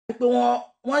pé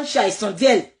wọ́n ṣe àìsàn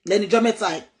díẹ̀ lẹ́nujọ́ mẹ́ta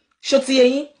ẹ̀ ṣó ti yé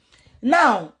yín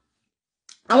now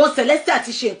àwọn Celestial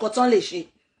ti ṣe nǹkan tán lè ṣe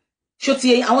ṣó ti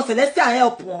yé yín àwọn Celestial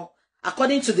help wọn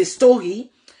according to the story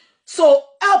so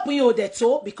help yín ò dẹ̀ tó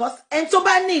because ẹni tó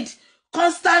bá need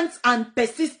constant and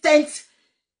persistent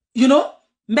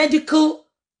medical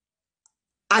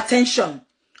attention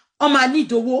ó máa need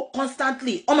owó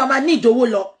constantly ó máa need owó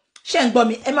lọ ṣé ń gbọ́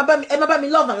mi ẹ má bá mi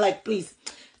love and like please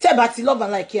tẹ́ bá ti love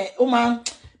and like yẹn ó máa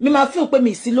mi máa feel pé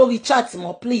mi sí lórí chat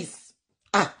mọ́ please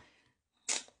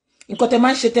nǹkan tẹ́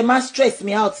máa ń ṣe tẹ́ máa stress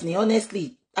me out ni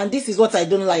honestly and this is what I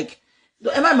don't like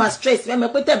ẹ má stress me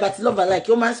pé tẹ́ bá ti love and like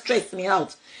ó máa stress me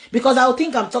out because I will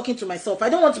think I'm talking to myself. I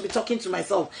don't want to be talking to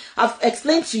myself. I've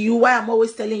explained to you why I'm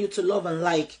always telling you to love and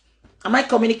like. Am I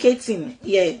communicating?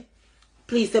 Yeah.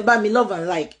 Please, about me love and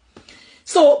like.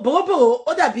 So, boro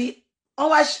ó dàbí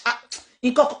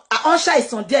on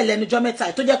ṣàìsàn díẹ̀ lẹ́nujọ́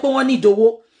mẹ́ta tó jẹ́ pé wọ́n ní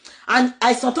ìdówó and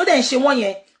àìsàn tó dẹ̀ ń ṣe wọ́n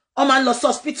yẹn wọ́n máa ń lọ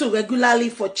hospital regularly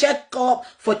for checkups,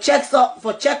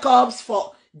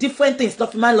 for different things. Lọ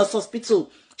fi máa ń lọ hospital.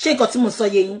 Ṣé nǹkan tí mo sọ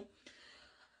yé yín?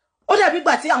 Ó dàbí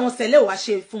gbà tí àwọn sẹ̀lẹ̀ ò wá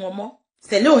ṣe fún wọn mọ́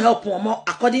sẹ̀lẹ̀ ò help wọn mọ́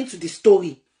according to the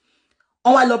story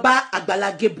wọ́n wá lọ bá Àgbàlá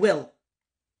Gabriel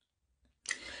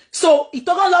so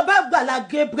ìtọ́gán lọ bá Àgbàlá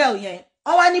Gabriel yẹn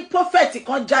wọ́n wá ní prophet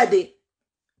kan jáde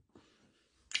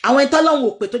àwọn ìtọ́lọ́hun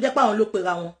ò pé tó jẹ́ pé àwọn ló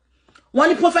pera wọn wọ́n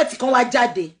ní prophet kan wá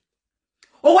jáde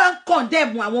ó wá ń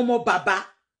condemn àwọn ọmọ bàbá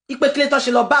ipe kílé tó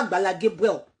ṣe lọ bá Àgbàlá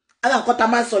Gabriel ara nǹkan tá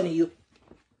máa ń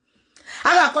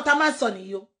sọ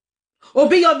nìyó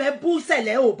Obi yo me bú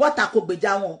sẹ̀lẹ̀ o bọ́ta kò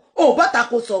gbèjà wọn o bọ́ta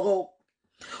kò sọ̀rọ̀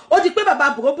ó di pé bàbá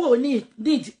bòròbòrò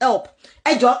need help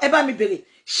ẹ jọ̀ọ́ ẹ bá mi bèrè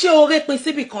ṣé oore pin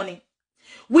síbì kan ni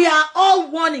we are all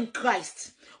one in Christ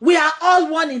we are all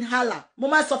one in Allah mo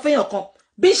máa sọ fẹ́yàn kan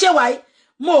bí ṣe wáyé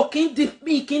mo kì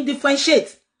í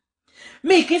differentiate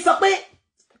mi kì í sọ pé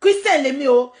Christian lèmi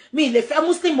o mi lè fẹ́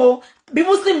Muslim o bí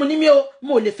Muslim ni mi o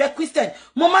mo lè fẹ́ Christian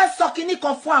mo máa sọ kíní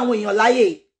kan fún àwọn èèyàn láyé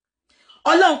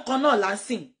Ọlọ́run kan náà là ń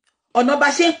sìn ọ̀nà bá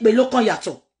ṣe ń pè ló kan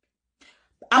yàtọ̀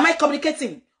am I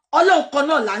communicating Ọlọ́run kan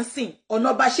náà là ń sìn ọ̀nà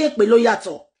bá ṣe ń pè ló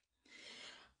yàtọ̀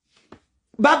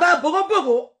bàbá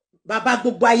bòròbòrò bàbá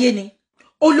gbogbo ayé ni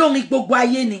olórin gbogbo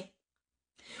ayé ni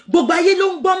gbogbo ayé ló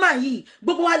ń gbọ́ máa yìí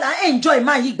gbogbo wa là ń enjoy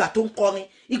máa yìí ìgbà tó ń kọrin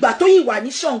ìgbà tó yìí wà ní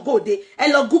Ṣàngóde ẹ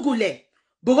lọ Google ẹ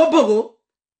bòròbòrò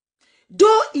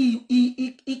though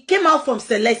he came out from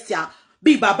Celestial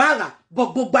bí bàbá rà bọ̀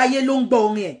gbogbo ayé ló ń gbọ́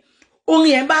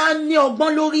orin ẹ̀ máa ń ní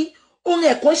ọgbọ́n lórí orin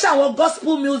ẹ̀ kò ń ṣàwọn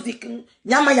gospel music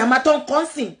yamayama tó ń kọ́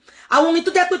sìn àwọn orin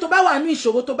tó jẹ́ pé tó bá wà ní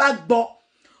ìṣòro tó bá gbọ́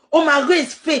ó máa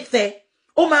raise faith ẹ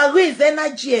ó máa raise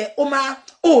energy ẹ ó máa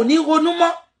ò ní ronú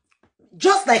mọ́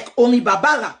just like orin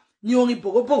bàbàrà ní orin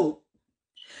bòròbòrò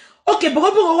okay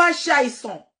bòròbòrò wá ṣe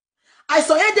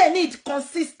àìsàn yẹn dẹ̀ need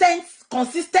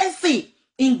consistency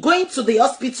in going to the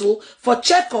hospital for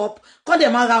check-up kọ́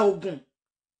dẹ̀ máa ra oògùn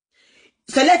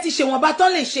sẹ̀lẹ̀ ti ṣe wọn bá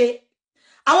tán lè ṣe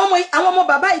àwọn ọmọ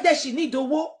bàbá yìí dẹ̀ sì ní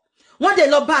ìdówó wọ́n dẹ̀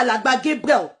lọ bá alàgbà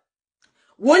Gabriel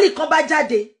wòlíì kan bá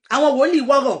jáde àwọn wòlíì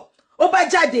wọ́rọ̀ ó bá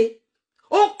jáde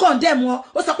ó ń condemn wọn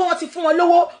ó sọ pé wọ́n ti fún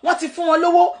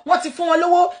wọn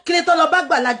lówó kí lè tán lọ bá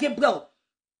Àgbàlá Gabriel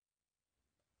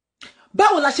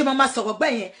báwo la ṣe máa sọ̀rọ̀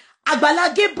bẹ́ẹ̀ yẹn Àgbàlá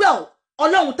Gabriel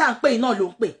Ọlọ́run tá à ń pè náà ló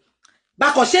ń pè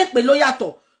bákan ṣe ń pè ló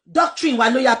yàtọ̀ doctrine wa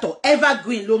ló yàtọ̀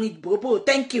evergreen lórí bòròbòrò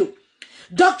thank you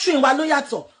doctrine wa ló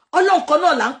yàtọ̀ Ọlọ́run kan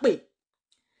náà là ń pè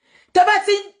tẹ́ bá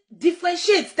ti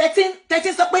differentiate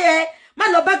tẹ́tí sọ pé má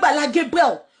lọ bá Àgbàlá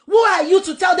Gabriel who are you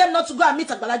to tell them not to go and meet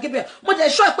Àgbàlá Gabriel mo dẹ̀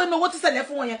sọ pé owó tí ṣẹlẹ̀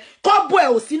fún wọn yẹn kọ́ bọ́ ẹ̀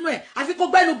ò sínú ẹ̀ àfi kó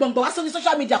gbẹ́nu gbọ̀ngbọ̀n wá sórí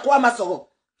social media kó wá máa sọ̀rọ̀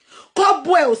kọ́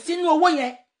bọ́ ẹ̀ ò sínú owó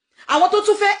yẹn àwọn tó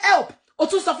tún fẹ́ help ó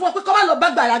tún sọ fún wọn pé kọ́ má lọ bá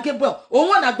Àgbàlá Gabriel òun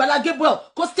wọn Àgbàlá Gabriel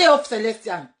kó stay off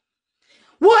Celestial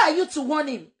who are you to warn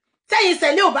him tẹ́yìn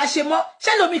sẹ̀lẹ̀ ò bá ṣe mọ́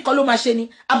ṣẹ́ lómi kan ló máa ṣe ni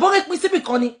àbọ̀rẹ́ pín síbì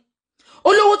kan ni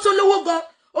olówó tó lówó gan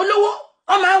olówó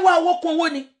wọ́n máa ń wá owó kún owó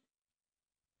ni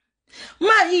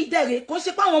máa yí ìdẹ̀rẹ̀ kó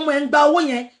ṣe pé àwọn ọmọ ẹ̀ ń gba owó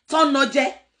yẹn tó ń ná jẹ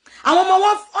àwọn ọmọ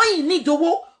wọn ọyìn ní ìdówó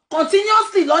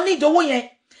continuously lọ ní ìdówó yẹn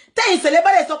tẹ́yìn sẹ̀lẹ̀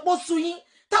bá dẹ̀ sọ pé ó sú yín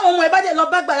táwọn ọmọ ẹ̀ bá dẹ̀ lọ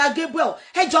bá Àgbàlá Gabriel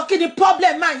ẹjọ́ kí ni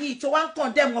problem máa yí tó wá ń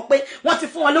condemn wọn pé wọ́n ti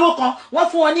fún wọn lówó kan wọ́n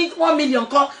fún wọn ní 1 million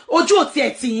kan ojú ò tiẹ̀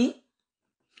tì yín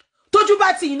tójú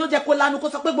bá ti yín ló jẹ́ kó lanu kó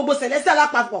sọ pé gbogbo Celestial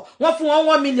lápapọ̀ wọ́n fún wọn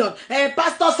 1 million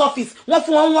pastor's office wọ́n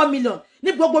fún wọn 1 million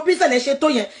ní gbogbo bí ṣẹlẹ̀ ṣe tó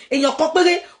yẹn èèyàn kan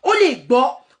péré ó lè gbọ́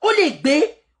ó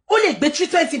lè gbé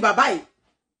treatment bàbá yìí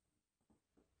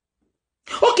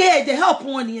okay ẹ̀dẹ̀ help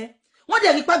wọn nìyẹn wọ́n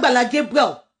dẹ̀ rí pàgbàlá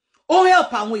Gabriel ó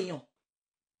help àwọn èèyàn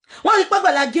wọ́n rí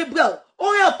pàgbàlá Gabriel ó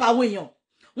help àwọn èèyàn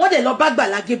wọ́n dẹ̀ lọ bá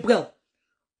Àgbàlá Gabriel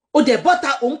ó dẹ̀ bọ́ta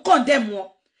òun condemn wọn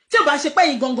tí ò bá ṣe pé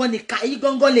yín gangan nìka yín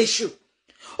gangan lè ṣù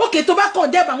Okay, tó bá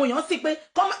condemn àwọn èèyàn sí pé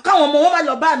káwọn ọmọ wọn má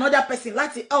lọ bá another person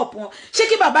láti help wọn. Ṣé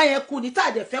kí bàbá yẹn kú ní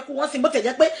tá dẹ̀ fẹ́ kú wọ́n sì bó tẹ̀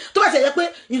jẹ́ pé tó bá tẹ̀ jẹ́ pé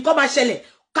nǹkan máa ṣẹlẹ̀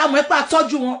ká mọ̀ pa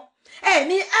tọ́jú wọn. Ẹ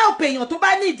ní help èèyàn tó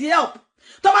bá need help.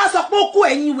 Tó bá sọ pé ó kú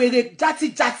ẹ̀yin wèrè jati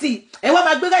ẹ wá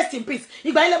máa gbé rest in peace.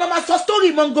 Ìgbà yẹn lẹ máa sọ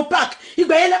story Mongo Park.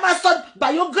 Ìgbà yẹn lẹ máa sọ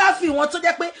biography wọn tó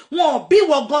jẹ́ pé wọn ò bí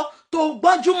wọ gan tó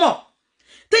gbọ́njúmọ̀.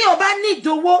 Téèyàn bá need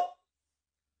owó.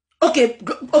 Okay.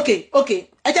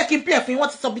 Ẹ jẹ́ kí n play fún yín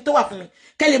wọ́n ti sọ bí tó wà fún mi.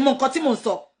 Kẹ́ lè mọ̀ nǹkan tí mò ń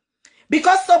sọ.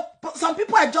 Because some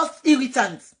people are just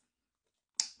irritant.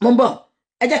 Mo ń bọ̀.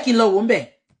 Ẹ jẹ́ kí n lọ wò ń bẹ̀.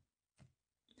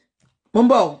 Mo ń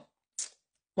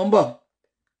bọ̀.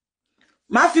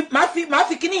 Màá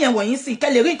fi kíní yẹn wọ̀nyí sí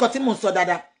kẹ́ lè rí nǹkan tí mò ń sọ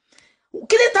dáadáa.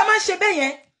 Kí ló ta máa ń ṣe bẹ́ẹ̀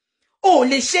yẹn? O ò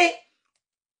lè ṣe.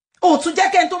 O ò tún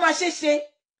jẹ́ kẹ́ni tó máa ṣe.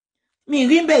 Mi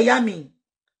rí ń bẹ̀ ìyá mi.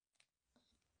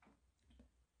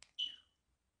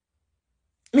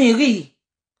 Mi rí.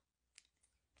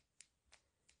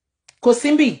 Kò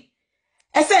sí nbí.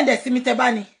 Ẹ send ẹ sí mi tẹ́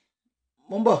bá ní.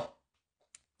 Mo ń bọ̀.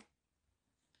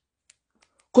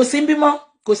 Kò sí nbí mọ́,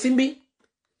 kò sí nbí.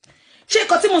 Ṣé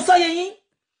nǹkan tí mo sọ yé yín?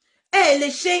 Ẹ lè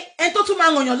ṣe ẹ tó tún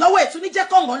máa ràn yàn lọ́wọ́ ẹ tún ní jẹ́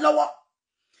kó ràn lọ́wọ́.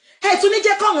 Ẹ tún ní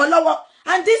jẹ́ kó ràn lọ́wọ́.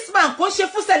 And this man kò ṣe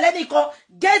fúnṣẹ̀ lẹ́nìkan,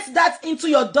 get that into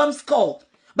your dumb skull.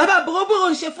 Bàbá Boroboro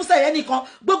ń ṣe fúnṣẹ̀ lẹ́nìkan,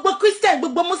 gbogbo Christian,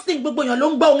 gbogbo Muslim, gbogbo èèyàn ló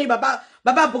ń gbọ́ orin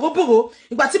bàbá Boroboro.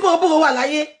 Ìgbà tí Boroboro wà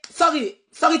láyé,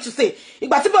 sorry to say,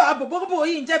 ìgbà tí bàbá Boroboro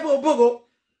yìí ń jẹ́ Boroboro.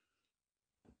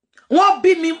 Wọ́n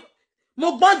bí mi,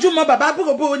 mo gbọ́njú mọ́ bàbá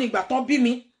Boroboro nígbà tán bí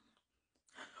mi.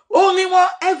 Orin wọn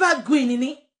evergreen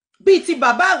ni. Bí ti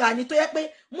bàbá àrà ni tó yẹ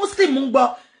pé Muslim ń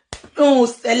gbọ́,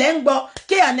 Sẹ̀lẹ̀ ń gbọ́,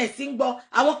 KNS ń gbọ́,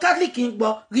 àwọn Catholic ń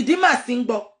gbọ́, Redeemers ń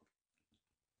gbọ́.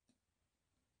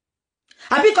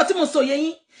 Àbí kan tí mo sọ yé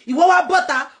yín, ìwọ wá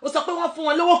bọ́ta, ó sọ pé wọ́n fún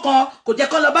wọn lówó kan, kò jẹ́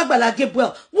kó lọ bá Àgbàlá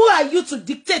Gabriel. Who are you to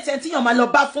dictate ẹni tí yàn máa lọ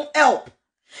bá fún help?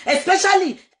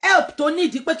 Especially help tó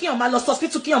need pé kí yàn máa lọ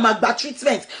hospital, kí yàn máa gba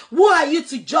treatment. Who are you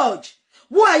to judge?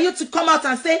 Who are you to come out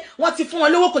and say wọ́n ti fún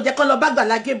wọn lówó kò jẹ́ kó lọ bá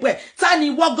Àgbàlá Gabriel? Ta ni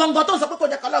ìwọ gangan tó sọ pé kò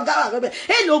jẹ́ kó lọ Àgbàlá Gabriel?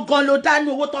 Èló gan ló dá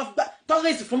ní owó tó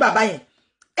raise fún bàbá yẹn?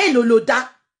 Èló ló dá?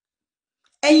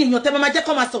 Ẹ̀yin èèyàn tẹ́ máa jẹ́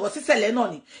kó máa sọ̀rọ̀ sí Sẹ̀lẹ̀ náà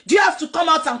ni. Do you have to come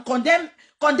out and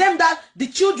condemn that the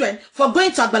children for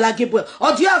going to Àgbàlá Gabriel,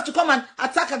 or do you have to come and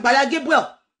attack Àgbàlá Gabriel?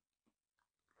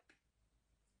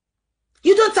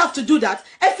 You don't have to do that.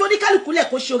 Ẹ fi oníkálùkù lẹ̀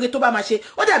kó ṣe oore tó bá máa ṣe.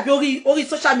 Ó dàbí orí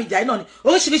social media náà ni.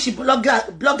 Oríṣiríṣi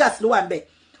bloggers ló wà ńbẹ̀.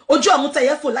 Ojú ọ̀run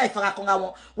tẹ̀yẹ́ fò láì farakanra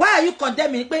wọn. Why are you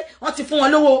condemning pé wọ́n ti fún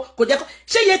wọn lówó kò jẹ́ kó?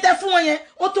 Ṣé iye tẹ́ fún wọn yẹn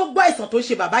ó tó gbọ́ àìsàn tó ń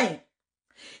ṣe bàbá yẹn?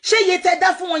 Ṣé iye tẹ́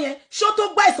dá fún wọn yẹn ṣé ó tó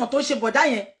gbọ́ àìsàn tó ń ṣe bọ̀dá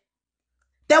yẹn?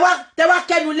 Tẹ́ wá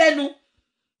kẹ́nu lẹ́nu.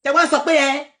 Tẹ́ wá sọ pé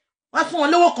wọ́n fún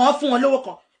wọn lówó kan, wọ́n fún wọn lówó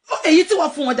kan. Èyí tí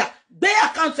wọ́n fún wọn dà, gbé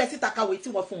account ẹ síta kàwé tí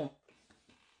wọ́n fún wọn.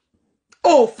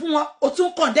 O fún wọn, o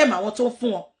tún condemn àwọn tó ń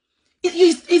fún wọn.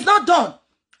 It's not done.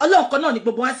 Ọlọ́run kan náà ni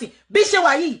gbogbo wa sí. Bí ṣe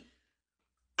wà yìí,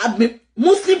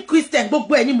 Muslim Christian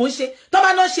gbogbo ẹ̀ ni mo ń ṣe. Tó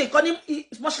bá náà ṣe nǹkan ní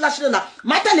mọ́ṣáláṣí lọ́la,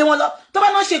 má tẹ̀lé wọn lọ. Tó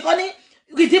bá náà ṣe nǹkan ní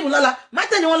Redeem lọ́la, má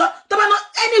tẹ̀lé wọn lọ. Tó bá náà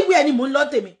anywhere ni mo ń lọ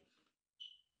tèmi.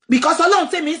 Because Ọlọ́run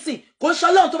tèmi ń sìn, kò ń ṣe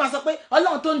Ọlọ́run tó máa sọ pé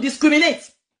Ọlọ́run tó ń discriminate.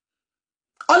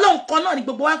 Ọlọ́run kan náà ni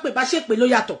gbogbo wa ń pè bá ṣe pè ló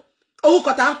yàtọ̀.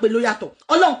 Orúkọ tá ń pè ló yàtọ̀.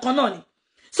 Ọlọ́run kan náà ni.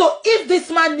 So if this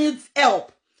man needs help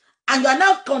and you are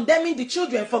now condemning the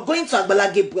children for going to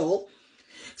Àgbàlá Gabriel,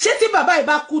 ṣé tí bàbá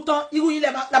ìbá kú tán irú yín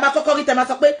la máa kọ́kọ́ rí tẹ́ máa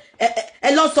sọ pé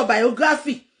ẹ lọ sọ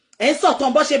biography, ẹ ń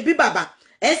sọ̀tàn bó ṣe bí bàbá,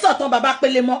 ẹ ń sọ̀tàn bàbá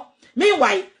pélé mọ́.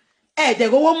 Meanwhile, ẹ dẹ̀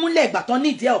rówó múlẹ̀ ìgbà tán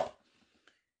need help.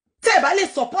 Tẹ́ ẹ bá lè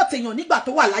support èèyàn nígbà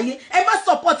tó wà láyé, ẹ má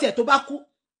support ẹ̀ tó bá kú.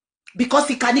 Because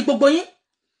ìkà ni gbogbo yín.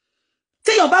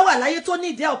 Téèyàn bá wà láyé tó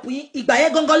need help yín, ìgbà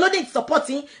yẹn gangan ló need support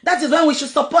yín. That is when we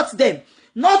should support them.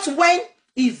 Not when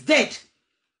he's dead.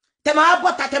 Tema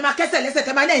bota tema kese lese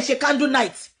tema ne enche candle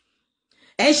night.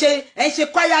 Enche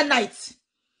choir night.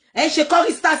 Enche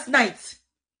choristers night.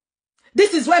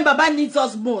 This is when Baba needs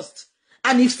us most.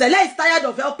 And if Sele is tired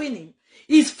of helping him,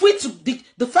 he's free to,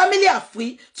 the family are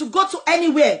free to go to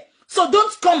anywhere. So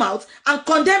don't come out and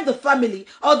condemn the family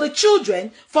or the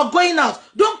children for going out.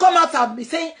 Don't come out and be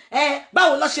saying,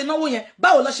 báwo ló ṣe náwó yẹn,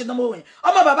 báwo ló ṣe náwó yẹn.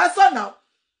 Ọmọ bàbá sọ now.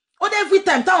 Every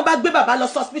time táwọn bá gbé bàbá lọ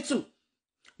hospital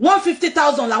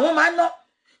 150,000 làwọn máa ń ná.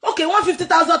 Okay,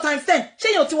 150,000 times 10 ṣé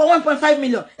yóò ti wọ 1.5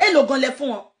 million èló gan lẹ fún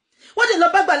wọn. Wọ́n dé lọ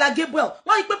bá Àgbàlá Gabriel,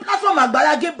 wọ́n rí pé platform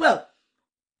Àgbàlá Gabriel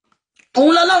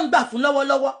òun lọ́lọ́run gbà fún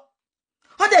lọ́wọ́lọ́wọ́.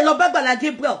 Wọ́n dé lọ bá Àgbàlá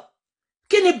Gabriel.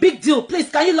 Kí ni big deal? Please,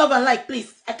 can you love and like,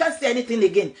 please? I can't say anything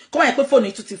again. Come on, put phone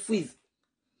yìí to freeze.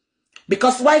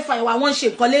 Because Wi-Fi wa wọ́n ṣe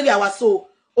nǹkan lérí àwa so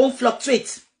ó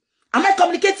fluctuate. Am I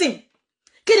communicating?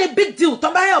 Kí ni big deal?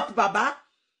 Tó bá help bàbá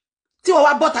tí wọ́n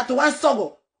wá bọ́ta tó wá ń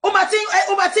sọ̀rọ̀ ó ma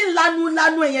ti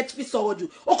lanu ẹ̀yẹn fi sọ̀rọ̀ jù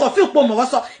ó kàn fi po mo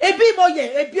sọ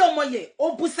ebi ọmọ yẹ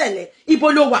ó bú sẹ̀lẹ̀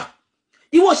ibo ló wà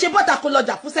ìwọ ṣe bọ́tà kó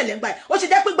lọ́jà fún sẹ̀lẹ̀ ńgbà ó ṣe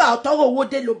jẹ́ pé gba ọ̀tọ́rọ̀ owó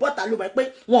dé lo bọ́tà ló mọ̀ pé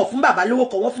wọn ò fún bàbá lówó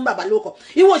kọ̀ wọ́n fún bàbá lówó kọ̀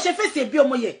ìwọ ṣe fèsì ebi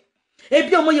ọmọ yẹ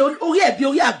orí ẹ̀bí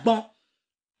orí àgbọn.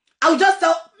 I will just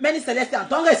tell many Celestial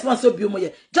don't respond so ebi ọmọ yẹ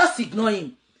just ignore him.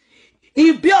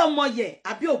 Ibi ọmọ yẹ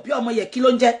àbí òbí ọmọ yẹ kí ló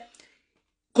ń jẹ́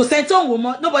kò sẹ́ni tó ń wò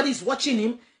mọ́ nobody is watching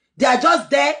him they are just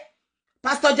there.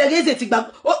 Pastor Jereze ti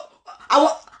gba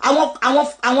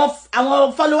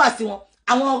àwọn followers wọn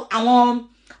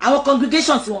àwọn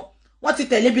congregations wọn wọ́n ti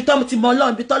tẹ̀lé ibi tó ti mọ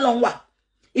Ọlọ́run ibi t'Ọlọ́run wà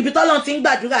ibi t'Ọlọ́run ti ń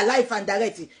gbàdúrà live and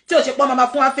direct tí ó ṣe pọ́ mama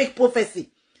fún wa fake prophecy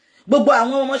gbogbo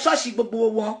àwọn ọmọ ṣọ́ọ̀ṣì gbogbo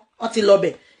wọn ti lọ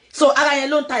bẹ̀ so ara yẹn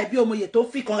ló ń ta ibi ọmọye tó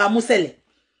fi kanra mú sẹ̀lẹ̀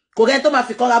kò rẹ́ni tó máa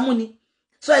fi kanra mú ni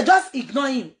so I just ignore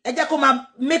him ẹ jẹ́ kó máa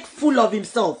make fool of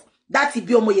himself that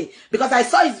ibi ọmọye because I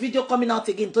saw his video coming out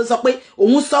again tó sọ pé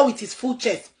òun saw with his full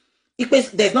chest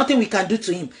there's nothing we can do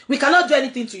to him we cannot do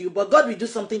anything to you but God will do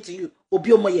something to you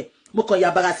obi ọmọye mo kàn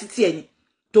yàbàrà sí tiẹ̀ ni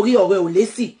torí ọ̀rẹ́ ò lé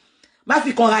sí má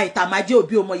fi kan ra ìta máa jẹ́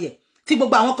òbí ọmọye tí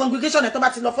gbogbo àwọn congregation ẹ̀ tó bá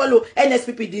ti lọ follow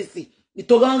NSPPDC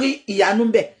ìtòrò ń rí ìyanu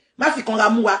ń bẹ̀ má fi kan ra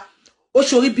mú wa ó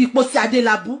ṣorí bí ipò sí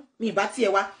Adélabú mi ìbá tiẹ̀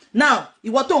wá now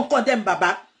ìwọ tó ń condemn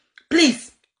bàbá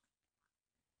please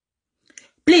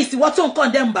ìwọ tó ń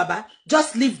condemn bàbá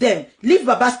just leave them leave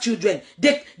baba's children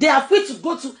they are free to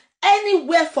go to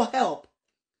anywhere for help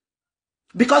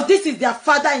because this is their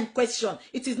father in question.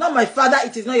 It is not my father,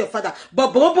 it is not your father.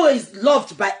 But Bobo is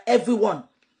loved by everyone.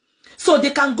 So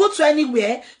they can go to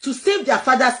anywhere to save their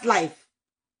father's life.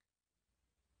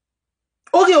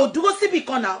 Ori o dúró síbì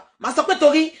kan now. Ma sọ pé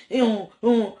torí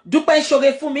dúpẹ́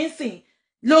ìṣòro fún mi nsìn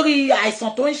lórí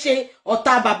àìsàn tó ń ṣe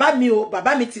ọ̀tá bàbá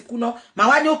mi ti kú ná. Ma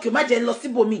wá ní òkè má jẹ́ lọ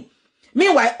síbòmí.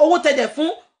 Meanwhile, owó tẹ̀dẹ̀ fún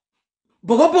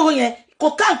bòròbòrò yẹn kò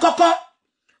ká nǹkankan.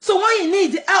 So when you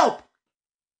need help,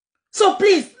 so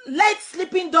please, let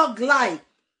sleeping dog lie.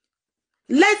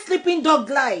 Let sleeping dog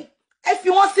lie. If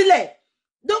you want to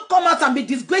don't come out and be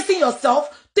disgracing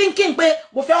yourself, thinking,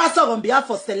 mo fẹ́ wá sọ̀rọ̀ on behalf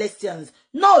of Celestians.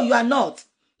 No, you are not.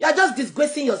 You are just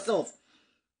disgracing yourself.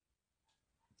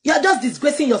 You are just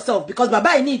disgracing yourself because Baba,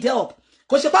 I need help.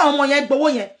 Kò ṣe pé àwọn ọmọ yẹn gbowó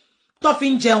yẹn tó fi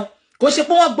ń jẹun. Kò ṣe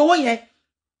pé wọ́n gbowó yẹn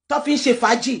tó fi ń ṣe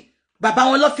fàájì. Bàbá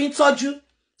wọn ló fi ń tọ́jú.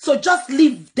 So just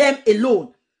leave them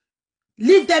alone.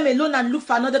 Leave them alone and look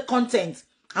for another content.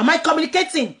 Am I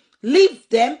communicating? Leave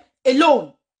them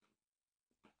alone.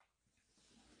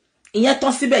 Ìyẹn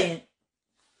tán síbẹ̀ yẹn.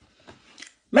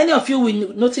 Many of you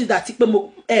will notice that tí pé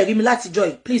mo rí mi láti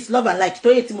joy. Please love and like.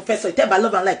 Torí tí mo fẹ́ sọ ìtẹ́bà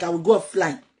love and like I will go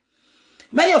offline.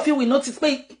 Many of you will notice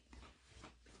pé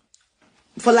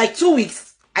for like 2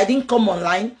 weeks I didn't come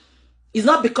online. It's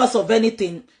not because of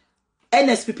anything.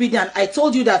 NSPPDian. I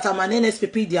told you that I'm an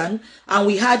NSPPDian and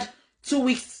we had 2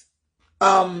 weeks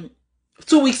 2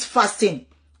 weeks fasting.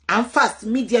 I'm fast,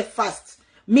 media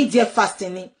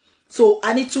fasting. So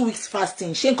I need 2 weeks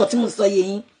fasting. She nǹkan tí mo sọ yé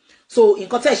yín. So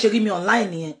nǹkan tẹ́ ṣe rí mi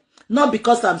online yẹn. Not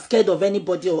because I'm scared of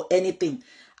anybody or anything.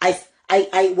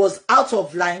 I was out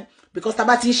of line because tá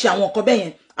bá ti ṣe àwọn nǹkan bẹ́ẹ̀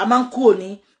yẹn. A máa ń kúrò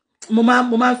ní mo máa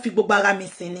ń fi gbogbo ara mi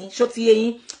sìn ní. Ṣó ti yé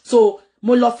yín. So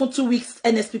mo lọ fún 2 weeks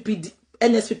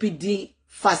NSPPD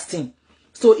fasting.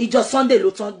 So it just Sunday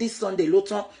loton, this Sunday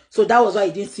loton. So that was why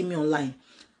you didn't see me online.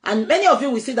 And many of you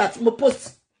will see that mo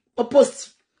post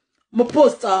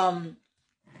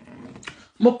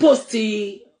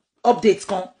the updates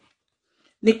kan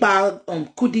nípa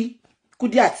Kudi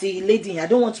àti lady. I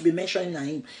don't want to be mentioning her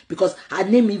name because her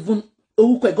name even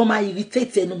orúkọ ẹ̀ gan máa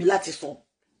irritate ẹnu mi láti sọ.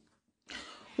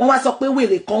 Wọ́n wá sọ pé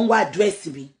wèrè kan wá address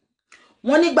mi.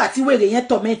 Wọ́n nígbà tí wèrè yẹn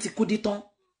torment Kudi tán.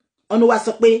 Ọ̀nà wá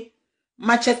sọ pé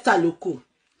Manchester ló kù.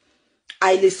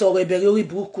 Àìlè sọ̀rọ̀ ìbẹ̀rẹ̀ orí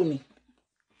burúkú ni.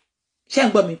 Ṣé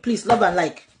ń gbọ́ mi? Please love and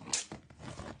like.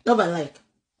 Love and like.